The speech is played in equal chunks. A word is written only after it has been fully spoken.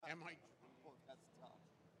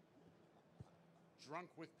Drunk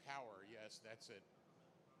with power. Yes, that's it.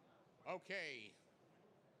 Okay.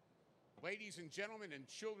 Ladies and gentlemen and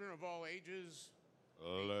children of all ages.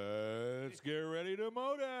 Let's get ready to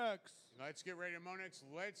Modex. Let's get ready to Monex.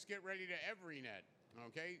 Let's get ready to Everynet.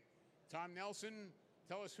 Okay? Tom Nelson,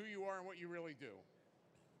 tell us who you are and what you really do.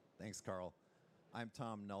 Thanks, Carl. I'm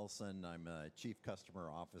Tom Nelson. I'm a Chief Customer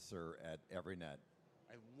Officer at Everynet.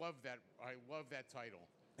 I love that. I love that title.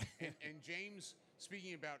 And James,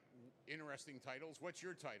 speaking about interesting titles, what's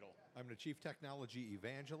your title? I'm the Chief Technology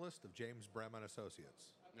Evangelist of James Bremen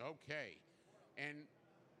Associates. Okay. And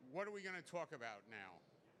what are we going to talk about now?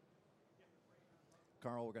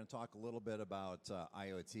 Carl, we're going to talk a little bit about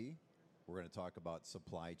IoT. We're going to talk about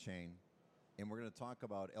supply chain. And we're going to talk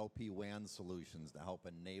about LP-WAN solutions to help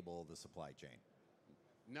enable the supply chain.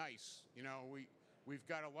 Nice. You know, we've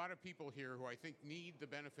got a lot of people here who I think need the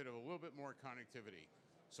benefit of a little bit more connectivity.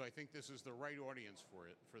 So I think this is the right audience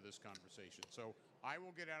for this conversation. So I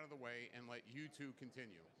will get out of the way and let you two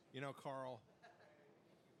continue. You know, Carl,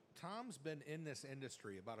 Tom's been in this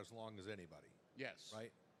industry about as long as anybody. Yes.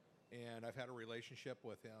 Right? And I've had a relationship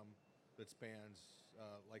with him that spans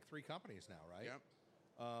like 3 companies now, right? Yep.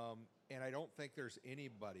 And I don't think there's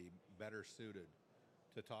anybody better suited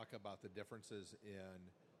to talk about the differences in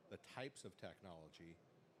the types of technology,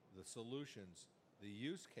 the solutions, the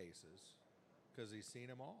use cases, because he's seen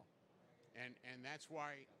them all. And that's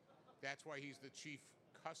why he's the chief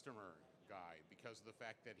customer guy, because of the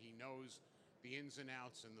fact that he knows the ins and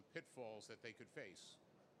outs and the pitfalls that they could face.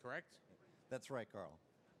 Correct? That's right, Carl.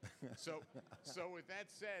 So with that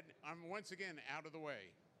said, I'm once again out of the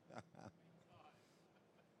way.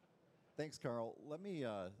 Thanks, Carl. Let me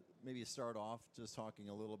maybe start off just talking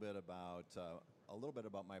a little bit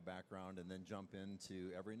about my background, and then jump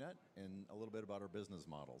into Everynet and a little bit about our business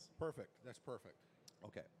models. Perfect. That's perfect.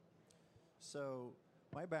 Okay. So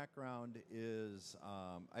my background is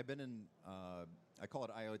I've been in I call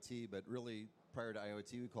it IoT, but really prior to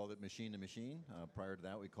IoT we called it machine to machine. Prior to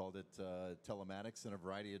that we called it telematics, and a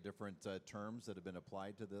variety of different terms that have been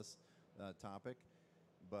applied to this topic.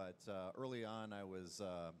 But early on, I was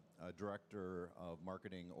a director of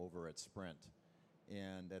marketing over at Sprint.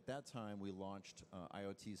 And at that time, we launched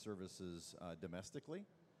IoT services domestically,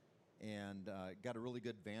 and got a really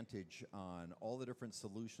good vantage on all the different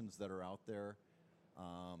solutions that are out there,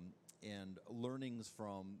 and learnings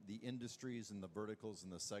from the industries and the verticals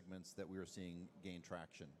and the segments that we were seeing gain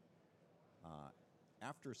traction.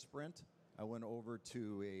 After Sprint, I went over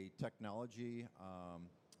to a technology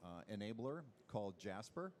enabler called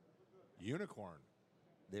Jasper. Unicorn.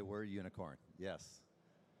 They were unicorn, yes.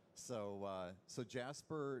 So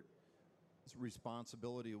Jasper's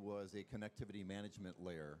responsibility was a connectivity management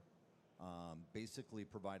layer, basically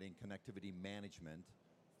providing connectivity management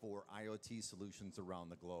for IoT solutions around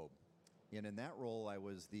the globe. And in that role, I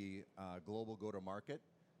was the global go-to-market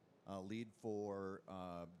lead for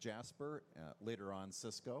Jasper, later on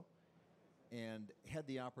Cisco, and had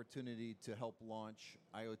the opportunity to help launch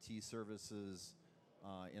IoT services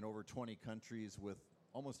in over 20 countries with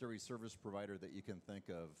almost every service provider that you can think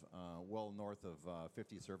of, well north of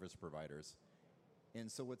 50 service providers.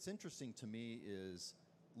 And so what's interesting to me is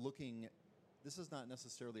this is not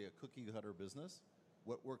necessarily a cookie-cutter business.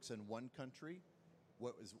 What works in one country,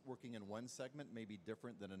 what is working in one segment may be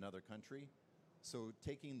different than another country. So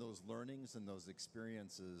taking those learnings and those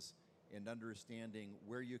experiences and understanding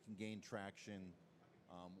where you can gain traction,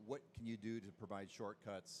 what can you do to provide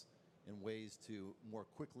shortcuts and ways to more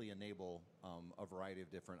quickly enable a variety of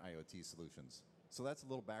different IoT solutions. So that's a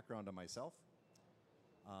little background on myself.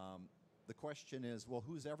 The question is, well,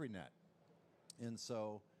 who's Everynet? And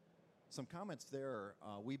so some comments there.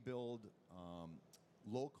 We build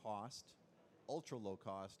low-cost,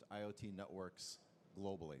 ultra-low-cost IoT networks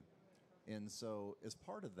globally. And so as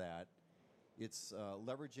part of that, it's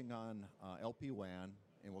leveraging on LP-WAN,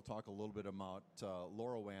 and we'll talk a little bit about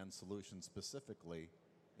LoRaWAN solutions specifically,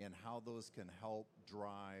 and how those can help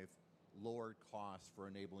drive lower costs for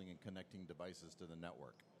enabling and connecting devices to the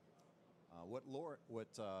network. What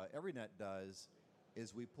Everynet does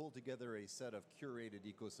is we pull together a set of curated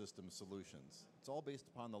ecosystem solutions. It's all based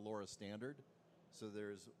upon the LoRa standard. So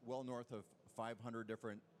there's well north of 500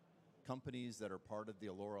 different companies that are part of the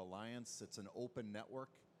LoRa Alliance. It's an open network,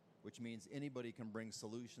 which means anybody can bring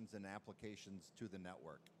solutions and applications to the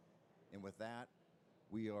network. And with that,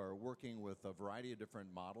 we are working with a variety of different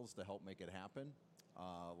models to help make it happen.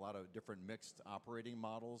 A lot of different mixed operating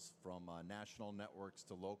models, from national networks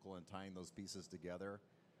to local, and tying those pieces together.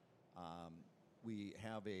 We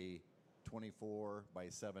have a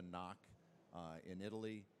 24/7 NOC in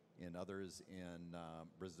Italy and others in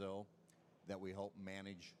Brazil that we help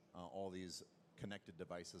manage all these connected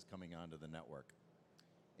devices coming onto the network.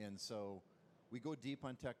 And so we go deep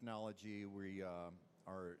on technology.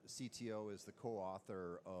 Our CTO is the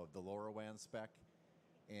co-author of the LoRaWAN spec.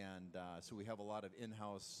 And so we have a lot of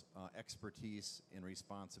in-house expertise and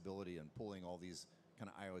responsibility in pulling all these kind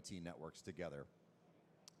of IoT networks together.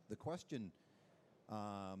 The question,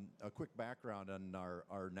 a quick background on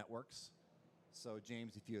our networks. So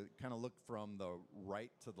James, if you kind of look from the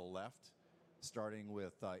right to the left, starting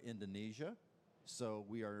with Indonesia. So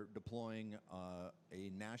we are deploying a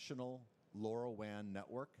national LoRaWAN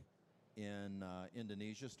network in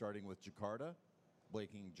Indonesia, starting with Jakarta,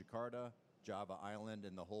 blanking Jakarta, Java Island,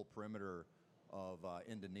 and the whole perimeter of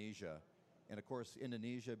Indonesia. And of course,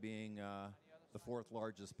 Indonesia being the fourth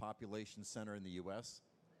largest population center in the U.S.,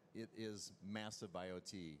 it is massive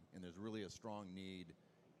IoT, and there's really a strong need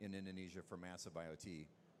in Indonesia for massive IoT.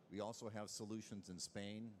 We also have solutions in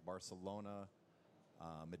Spain, Barcelona,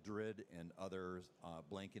 Madrid, and others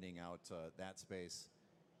blanketing out that space,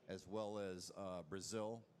 as well as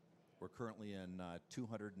Brazil. We're currently in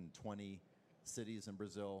 220 cities in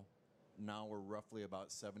Brazil. Now we're roughly about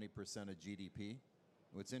 70% of GDP.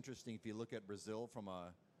 What's interesting, if you look at Brazil from a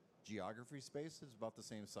geography space, it's about the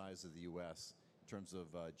same size as the U.S. in terms of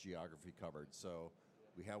geography covered. So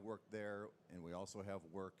we have work there, and we also have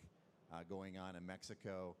work going on in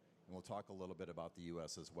Mexico, and we'll talk a little bit about the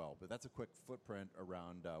U.S. as well. But that's a quick footprint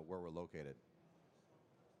around where we're located.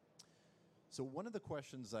 So one of the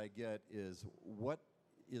questions I get is, what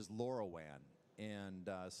is LoRaWAN? And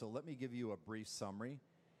so let me give you a brief summary.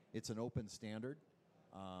 It's an open standard,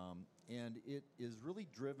 and it is really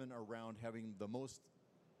driven around having the most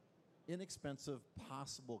inexpensive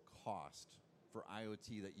possible cost for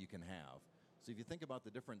IoT that you can have. So if you think about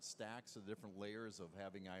the different stacks, the different layers of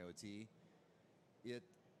having IoT, it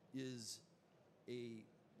is a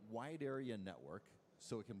wide area network,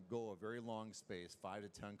 so it can go a very long space, 5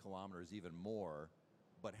 to 10 kilometers, even more,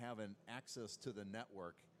 but have an access to the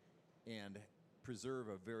network and preserve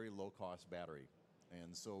a very low-cost battery.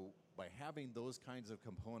 And so by having those kinds of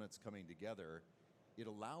components coming together, it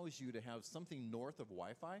allows you to have something north of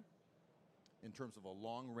Wi-Fi in terms of a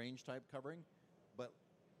long-range type covering, but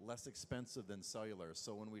less expensive than cellular.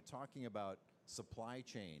 So when we're talking about supply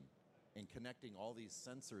chain and connecting all these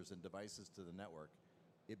sensors and devices to the network,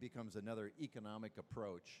 it becomes another economic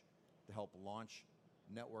approach to help launch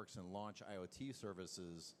networks and launch IoT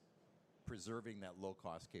services, preserving that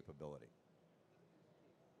low-cost capability.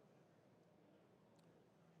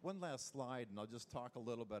 One last slide, and I'll just talk a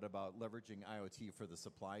little bit about leveraging IoT for the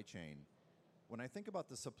supply chain. When I think about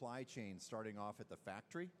the supply chain starting off at the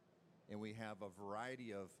factory, and we have a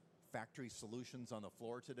variety of factory solutions on the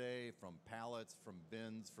floor today, from pallets, from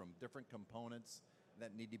bins, from different components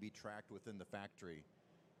that need to be tracked within the factory.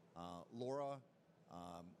 LoRa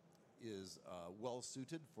is well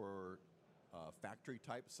suited for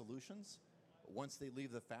factory-type solutions. Once they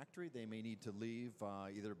leave the factory, they may need to leave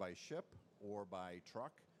either by ship or by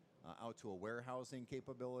truck out to a warehousing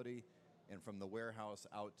capability, and from the warehouse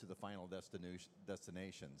out to the final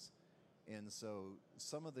destinations. And so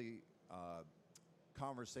some of the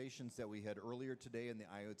conversations that we had earlier today in the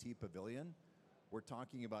IoT Pavilion, we're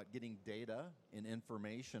talking about getting data and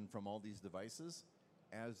information from all these devices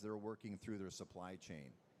as they're working through their supply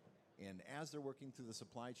chain. And as they're working through the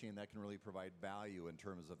supply chain, that can really provide value in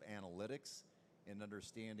terms of analytics and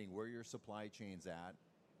understanding where your supply chain's at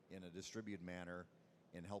in a distributed manner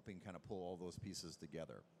and helping kind of pull all those pieces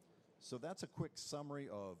together. So that's a quick summary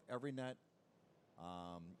of Everynet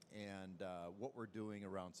and what we're doing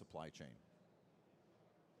around supply chain.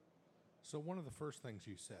 So one of the first things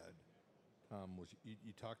you said was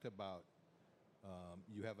you talked about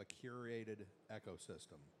you have a curated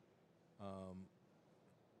ecosystem.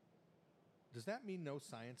 Does that mean no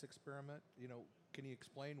science experiment? You know, can you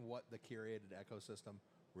explain what the curated ecosystem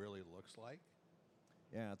really looks like?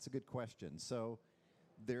 Yeah, it's a good question. So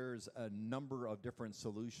there's a number of different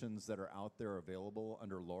solutions that are out there available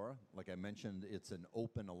under LoRa. Like I mentioned, it's an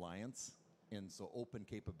open alliance, and so open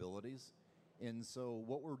capabilities. And so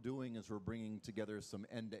what we're doing is we're bringing together some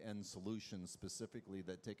end-to-end solutions specifically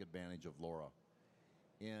that take advantage of LoRa.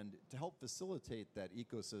 And to help facilitate that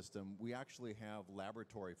ecosystem, we actually have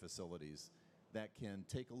laboratory facilities that can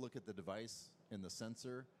take a look at the device and the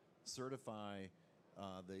sensor, certify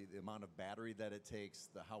the amount of battery that it takes,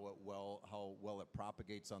 how well it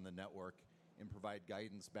propagates on the network, and provide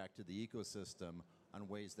guidance back to the ecosystem on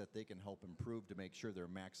ways that they can help improve to make sure they're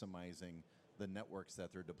maximizing the networks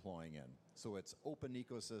that they're deploying in. So it's open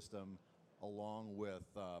ecosystem along with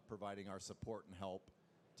providing our support and help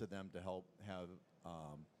to them to help have,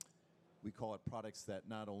 we call it products that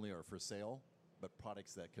not only are for sale, but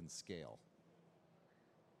products that can scale.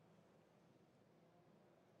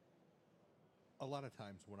 a lot of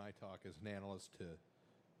times when I talk as an analyst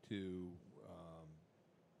to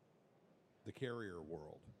the carrier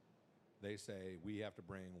world, they say we have to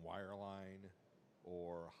bring wireline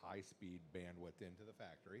or high-speed bandwidth into the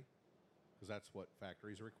factory because that's what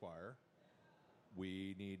factories require.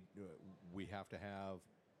 We have to have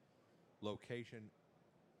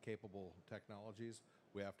location-capable technologies.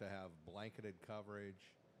 We have to have blanketed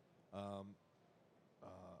coverage around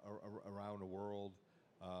the world.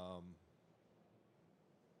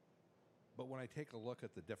 But when I take a look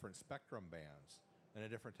at the different spectrum bands and the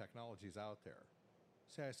different technologies out there,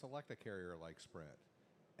 say I select a carrier like Sprint,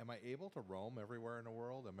 am I able to roam everywhere in the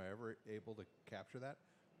world? Am I ever able to capture that?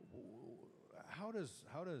 How does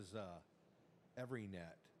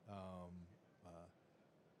Everynet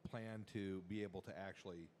plan to be able to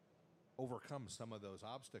actually overcome some of those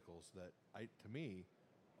obstacles that, to me,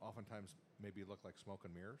 oftentimes maybe look like smoke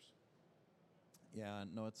and mirrors? Yeah,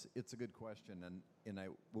 no, it's a good question, and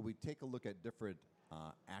when we take a look at different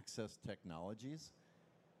access technologies,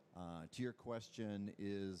 to your question,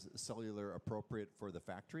 is cellular appropriate for the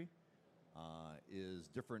factory? Is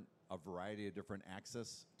a variety of different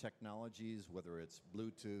access technologies, whether it's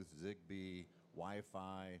Bluetooth, Zigbee,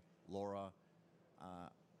 Wi-Fi, LoRa?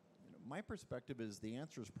 My perspective is the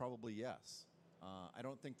answer is probably yes. I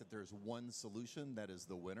don't think that there's one solution that is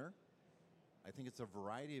the winner. I think it's a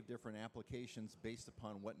variety of different applications based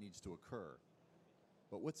upon what needs to occur.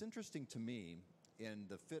 But what's interesting to me in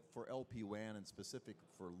the fit for LPWAN and specific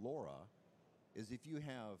for LoRa is if you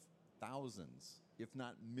have thousands, if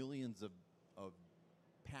not millions of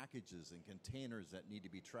packages and containers that need to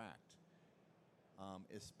be tracked,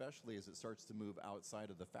 especially as it starts to move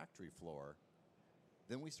outside of the factory floor,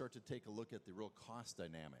 then we start to take a look at the real cost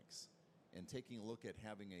dynamics and taking a look at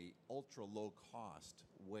having a ultra low cost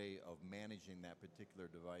way of managing that particular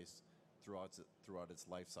device throughout its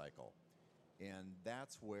life cycle. And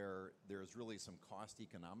that's where there's really some cost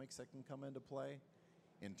economics that can come into play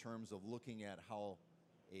in terms of looking at how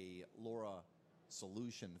a LoRa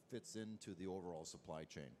solution fits into the overall supply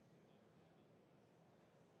chain.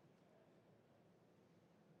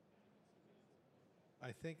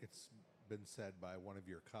 I think it's been said by one of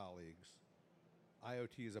your colleagues,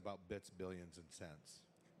 IoT is about bits, billions, and cents,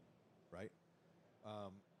 right?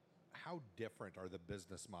 How different are the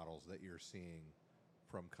business models that you're seeing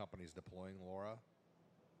from companies deploying LoRa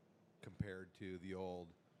compared to the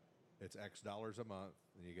old, it's X dollars a month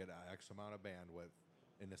and you get X amount of bandwidth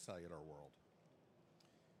in the cellular world?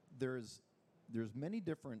 There's many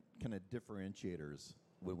different kind of differentiators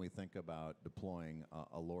when we think about deploying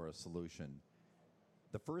a LoRa solution.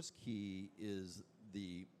 The first key is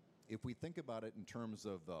if we think about it in terms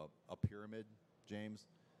of a pyramid, James,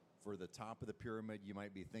 for the top of the pyramid, you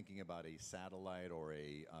might be thinking about a satellite or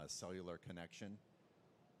a cellular connection.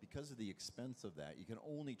 Because of the expense of that, you can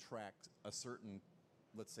only track a certain,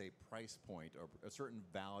 let's say, price point or a certain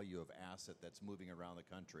value of asset that's moving around the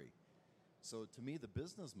country. So to me, the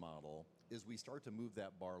business model is we start to move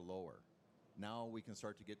that bar lower. Now we can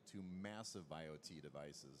start to get to massive IoT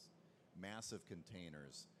devices, massive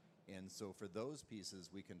containers. And so for those pieces,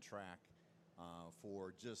 we can track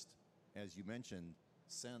for just, as you mentioned,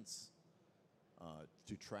 cents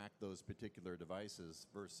to track those particular devices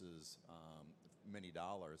versus many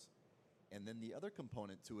dollars. And then the other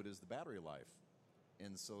component to it is the battery life.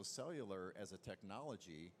 And so cellular as a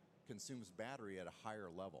technology consumes battery at a higher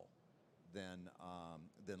level than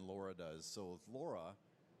LoRa does. So with LoRa,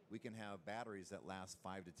 we can have batteries that last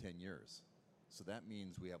 5 to 10 years. So that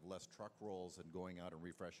means we have less truck rolls and going out and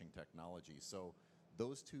refreshing technology. So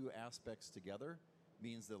those two aspects together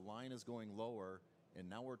means the line is going lower, and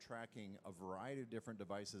now we're tracking a variety of different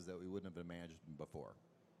devices that we wouldn't have imagined before.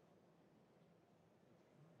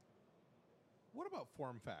 What about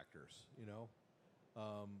form factors?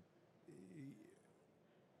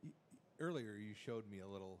 Earlier you showed me a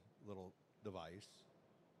little device.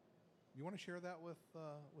 You want to share that with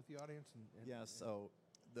the audience? Yeah. So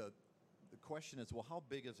the question is, well, how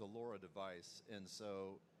big is a LoRa device? And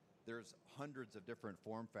so there's hundreds of different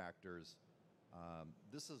form factors.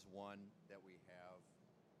 This is one that we have.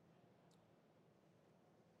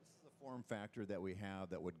 This is a form factor that we have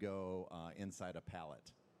that would go inside a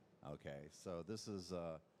pallet. Okay, so this is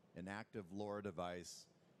an active LoRa device,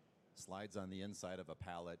 slides on the inside of a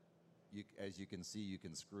pallet. As you can see, you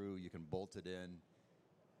can screw, you can bolt it in.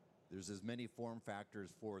 There's as many form factors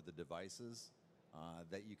for the devices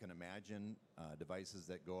that you can imagine, devices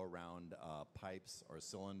that go around pipes or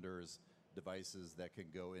cylinders, devices that can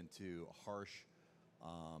go into harsh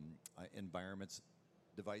environments,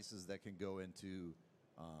 devices that can go into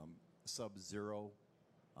sub-zero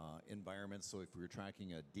environments. So if we were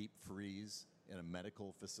tracking a deep freeze in a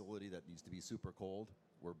medical facility that needs to be super cold,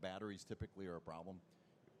 where batteries typically are a problem,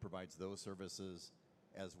 it provides those services,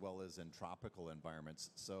 as well as in tropical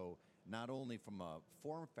environments. So not only from a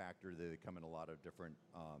form factor, they come in a lot of different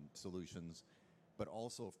solutions, but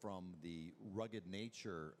also from the rugged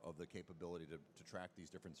nature of the capability to track these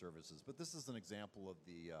different services. But this is an example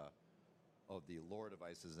of the LoRa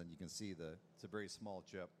devices, and you can see it's a very small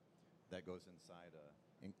chip that goes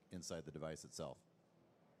inside the device itself.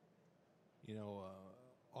 You know,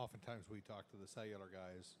 oftentimes we talk to the cellular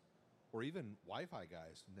guys, or even Wi-Fi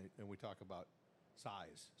guys, and we talk about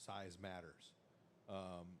size. Size matters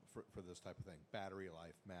for this type of thing. Battery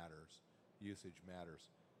life matters. Usage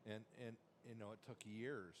matters. And you know, it took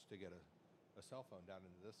years to get a cell phone down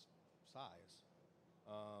into this size.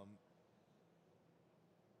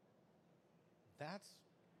 That's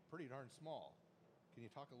pretty darn small. Can you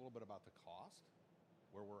talk a little bit about the cost,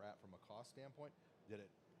 where we're at from a cost standpoint? Did it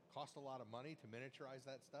cost a lot of money to miniaturize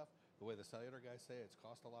that stuff? The way the cellular guys say it's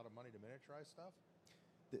cost a lot of money to miniaturize stuff?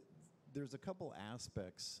 There's a couple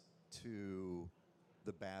aspects to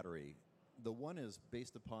the battery. The one is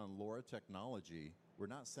based upon LoRa technology. We're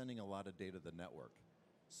not sending a lot of data to the network.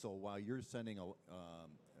 So while you're sending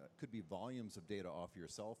could be volumes of data off your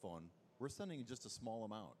cell phone, we're sending just a small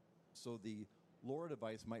amount. So the LoRa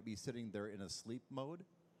device might be sitting there in a sleep mode.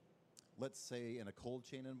 Let's say in a cold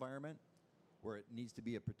chain environment where it needs to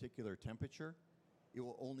be a particular temperature, it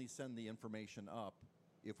will only send the information up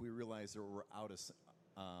if we realize that we're out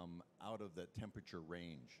of the temperature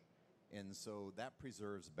range. And so that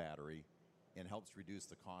preserves battery and helps reduce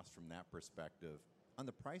the cost from that perspective. On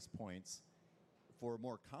the price points, for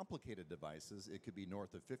more complicated devices, it could be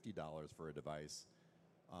north of $50 for a device.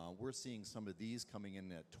 We're seeing some of these coming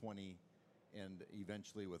in at $20 and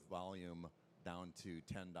eventually with volume down to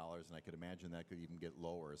 $10, and I could imagine that could even get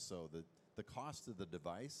lower. So the cost of the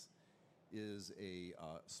device is a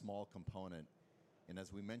small component. And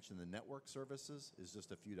as we mentioned, the network services is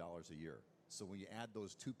just a few dollars a year. So when you add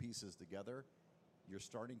those two pieces together, you're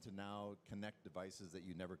starting to now connect devices that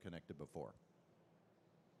you never connected before.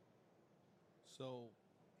 So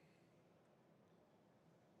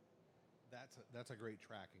that's a great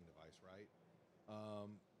tracking device, right?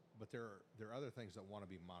 But there are other things that want to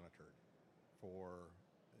be monitored.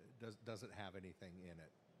 Does it have anything in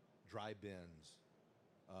it? Dry bins,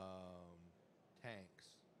 tanks,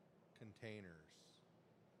 containers.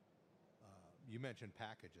 You mentioned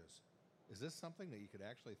packages. Is this something that you could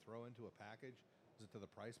actually throw into a package? Is it to the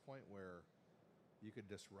price point where you could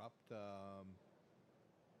disrupt?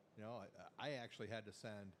 You know, I actually had to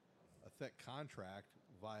send a thick contract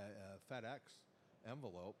via a FedEx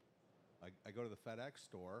envelope. I go to the FedEx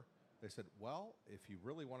store. They said, well, if you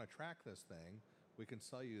really want to track this thing, we can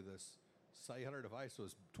sell you this cellular device that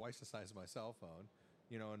was twice the size of my cell phone,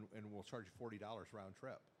 you know, and we'll charge you $40 round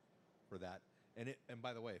trip for that. And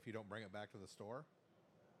by the way, if you don't bring it back to the store,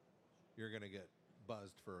 you're going to get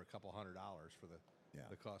buzzed for a couple $100 for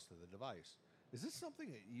the cost of the device. Is this something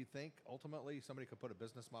that you think ultimately somebody could put a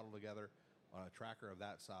business model together on a tracker of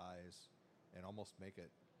that size and almost make it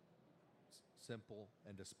simple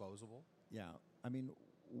and disposable? Yeah, I mean,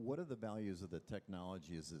 one of the values of the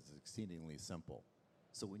technology is it's exceedingly simple.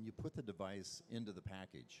 So when you put the device into the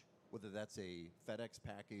package, whether that's a FedEx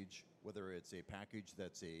package, whether it's a package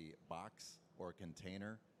that's a box or a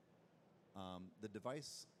container, the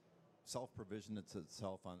device self-provisions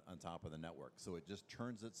itself on top of the network. So it just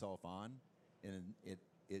turns itself on, and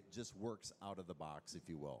it just works out of the box, if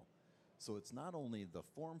you will. So it's not only the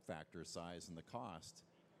form factor size and the cost,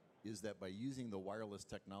 is that by using the wireless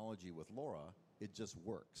technology with LoRa, it just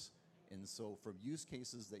works. And so from use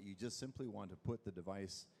cases that you just simply want to put the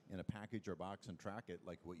device in a package or box and track it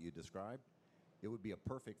like what you described, it would be a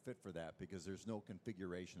perfect fit for that because there's no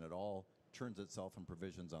configuration at all, turns itself and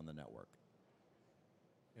provisions on the network.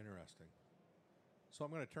 Interesting. So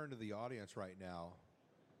I'm going to turn to the audience right now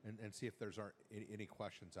and see if there's any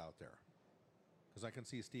questions out there. Because I can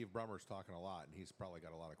see Steve Brummer's talking a lot, and he's probably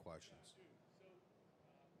got a lot of questions. So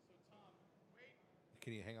Tom, wait.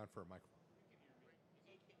 Can you hang on for a microphone?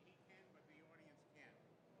 He can, but the audience can't.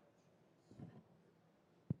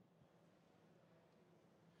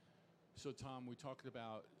 So Tom, we talked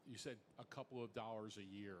about, you said a couple of dollars a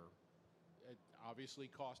year. Obviously,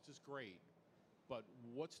 cost is great, but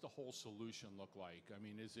what's the whole solution look like? I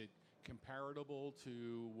mean, is it comparable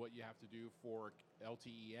to what you have to do for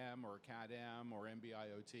LTE-M or CAD-M or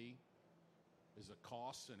NB-IoT? Is the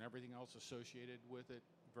costs and everything else associated with it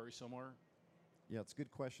very similar? Yeah, it's a good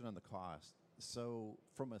question on the cost. So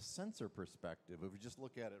from a sensor perspective, if we just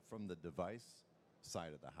look at it from the device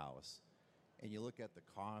side of the house, and you look at the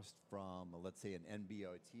cost from, let's say, an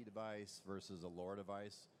NB-IoT device versus a LoRa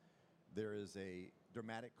device, there is a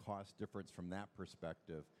dramatic cost difference from that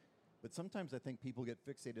perspective. But sometimes I think people get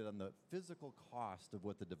fixated on the physical cost of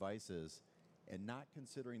what the device is and not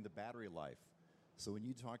considering the battery life. So when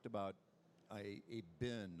you talked about a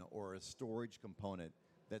bin or a storage component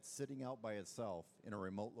that's sitting out by itself in a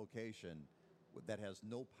remote location that has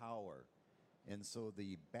no power, and so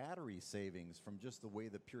the battery savings from just the way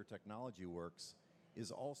the pure technology works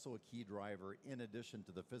is also a key driver in addition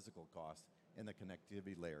to the physical cost and the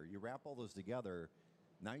connectivity layer. You wrap all those together,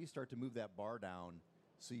 now you start to move that bar down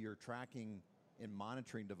so you're tracking and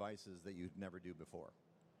monitoring devices that you'd never do before.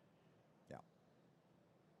 Yeah.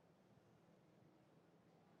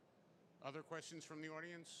 Other questions from the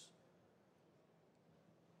audience?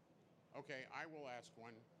 Okay, I will ask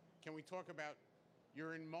one. Can we talk about,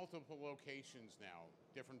 you're in multiple locations now,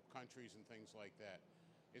 different countries and things like that.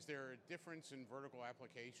 Is there a difference in vertical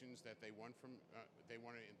applications that they want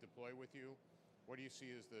to deploy with you? What do you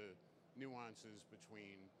see as the nuances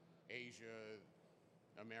between Asia,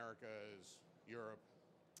 Americas, Europe?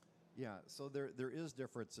 Yeah, so there is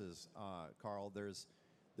differences, Carl. There's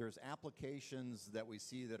applications that we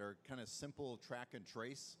see that are kind of simple track and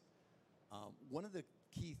trace. One of the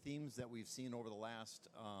key themes that we've seen over the last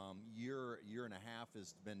year and a half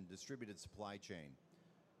has been distributed supply chain.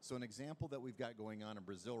 So an example that we've got going on in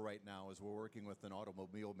Brazil right now is we're working with an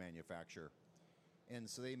automobile manufacturer. And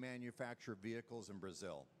so they manufacture vehicles in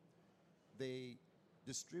Brazil. They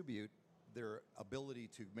distribute their ability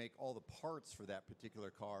to make all the parts for that particular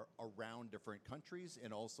car around different countries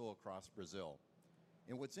and also across Brazil.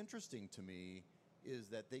 And what's interesting to me is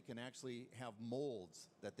that they can actually have molds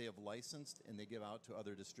that they have licensed and they give out to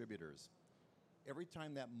other distributors. Every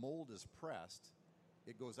time that mold is pressed,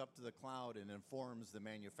 it goes up to the cloud and informs the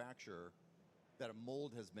manufacturer that a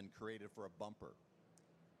mold has been created for a bumper.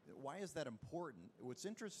 Why is that important? What's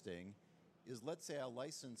interesting is, let's say I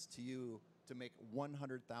license to you to make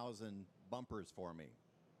 100,000 bumpers for me,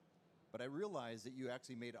 but I realize that you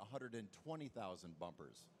actually made 120,000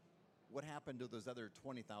 bumpers. What happened to those other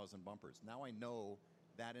 20,000 bumpers? Now I know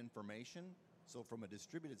that information, so from a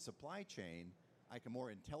distributed supply chain, I can more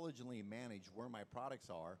intelligently manage where my products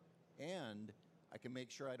are, and I can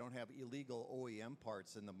make sure I don't have illegal OEM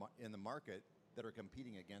parts in the market that are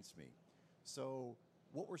competing against me. So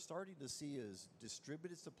what we're starting to see is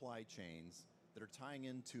distributed supply chains that are tying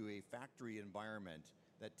into a factory environment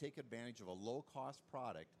that take advantage of a low-cost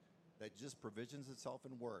product that just provisions itself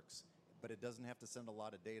and works, but it doesn't have to send a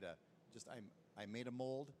lot of data. Just I made a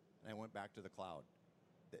mold and I went back to the cloud.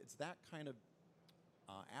 It's that kind of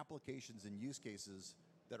applications and use cases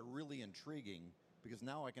that are really intriguing, because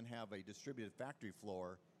now I can have a distributed factory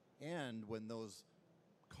floor, and when those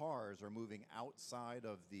cars are moving outside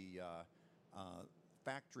of the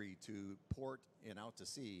factory to port and out to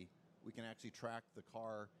sea, we can actually track the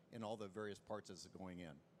car and all the various parts as it's going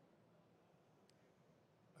in.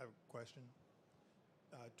 I have a question.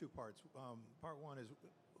 Two parts. Part one is,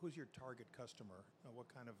 who's your target customer? What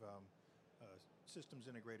kind of systems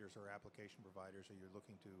integrators or application providers are you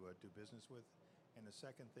looking to do business with? And the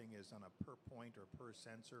second thing is, on a per point or per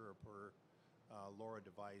sensor or per LoRa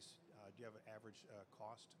device, do you have an average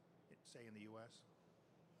cost, say in the U.S.?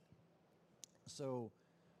 So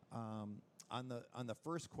on the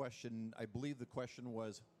first question, I believe the question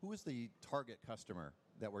was, who is the target customer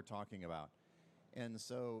that we're talking about? And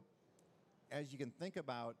so as you can think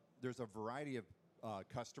about, there's a variety of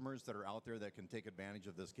customers that are out there that can take advantage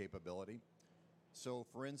of this capability. So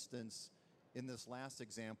for instance, in this last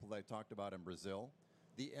example that I talked about in Brazil,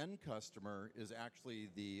 the end customer is actually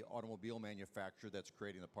the automobile manufacturer that's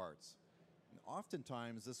creating the parts. And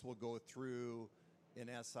oftentimes this will go through an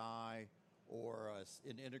SI or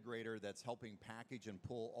an integrator that's helping package and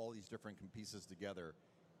pull all these different pieces together.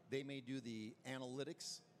 They may do the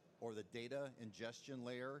analytics or the data ingestion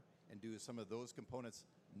layer and do some of those components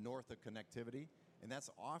north of connectivity. And that's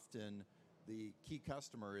often the key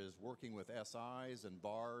customer is working with SIs and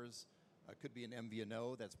VARs. Could be an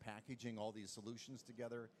MVNO that's packaging all these solutions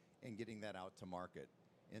together and getting that out to market.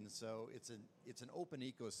 And so it's an open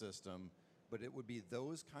ecosystem, but it would be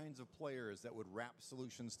those kinds of players that would wrap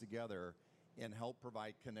solutions together and help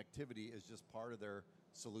provide connectivity as just part of their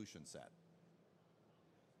solution set.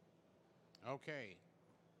 Okay.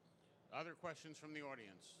 Other questions from the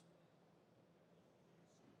audience?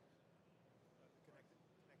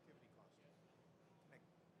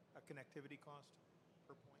 Connectivity cost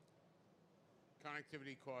per point?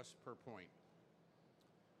 Connectivity costs per point.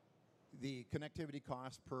 The connectivity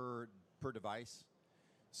cost per device.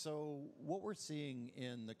 So what we're seeing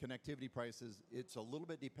in the connectivity prices, it's a little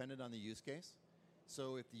bit dependent on the use case.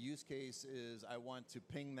 So if the use case is I want to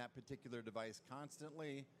ping that particular device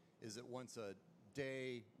constantly, is it once a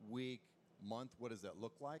day, week, month? What does that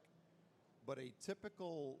look like? But a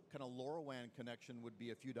typical kind of LoRaWAN connection would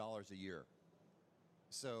be a few dollars a year.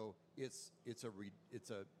 So it's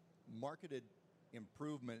a marketed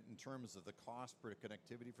improvement in terms of the cost per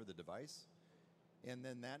connectivity for the device, and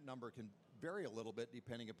then that number can vary a little bit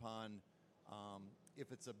depending upon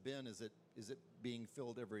if it's a bin. Is it being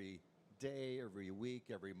filled every day, every week,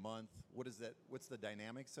 every month? What's the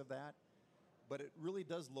dynamics of that? But it really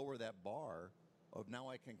does lower that bar of now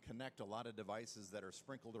I can connect a lot of devices that are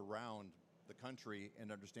sprinkled around the country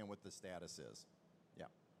and understand what the status is. Yeah.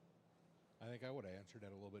 I think I would have answered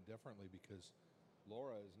that a little bit differently, because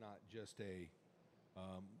LoRa is not just a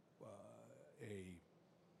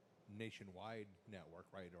nationwide network,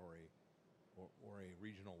 right, or a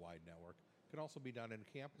regional wide network. It can also be done in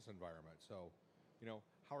a campus environment. So,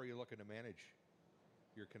 how are you looking to manage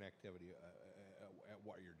your connectivity at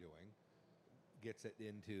what you're doing? Gets it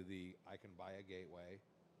into I can buy a gateway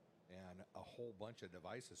and a whole bunch of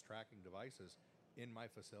devices, tracking devices in my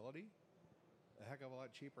facility. A heck of a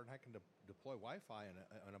lot cheaper, and I can deploy Wi-Fi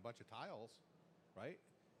on a bunch of tiles, right,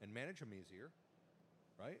 and manage them easier,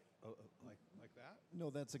 right, like that. No,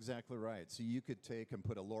 that's exactly right. So you could take and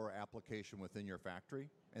put a LoRa application within your factory,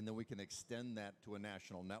 and then we can extend that to a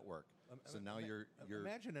national network. So now you're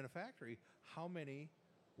imagine in a factory how many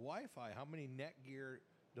Wi-Fi, how many Netgear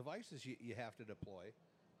devices you have to deploy,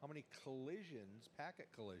 how many collisions, packet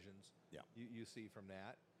collisions, Yeah. you see from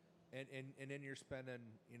that, and then you're spending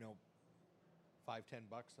 $5-10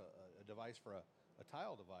 a device for a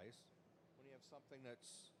tile device, when you have something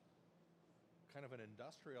that's kind of an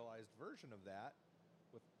industrialized version of that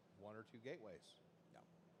with 1 or 2 gateways. Yeah.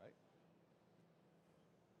 Right?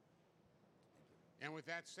 And with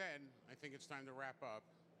that said, I think it's time to wrap up.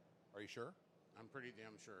 Are you sure? I'm pretty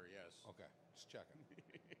damn sure, yes. Okay, just checking.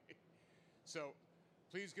 So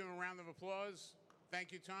please give him a round of applause.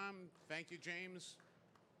 Thank you, Tom. Thank you, James.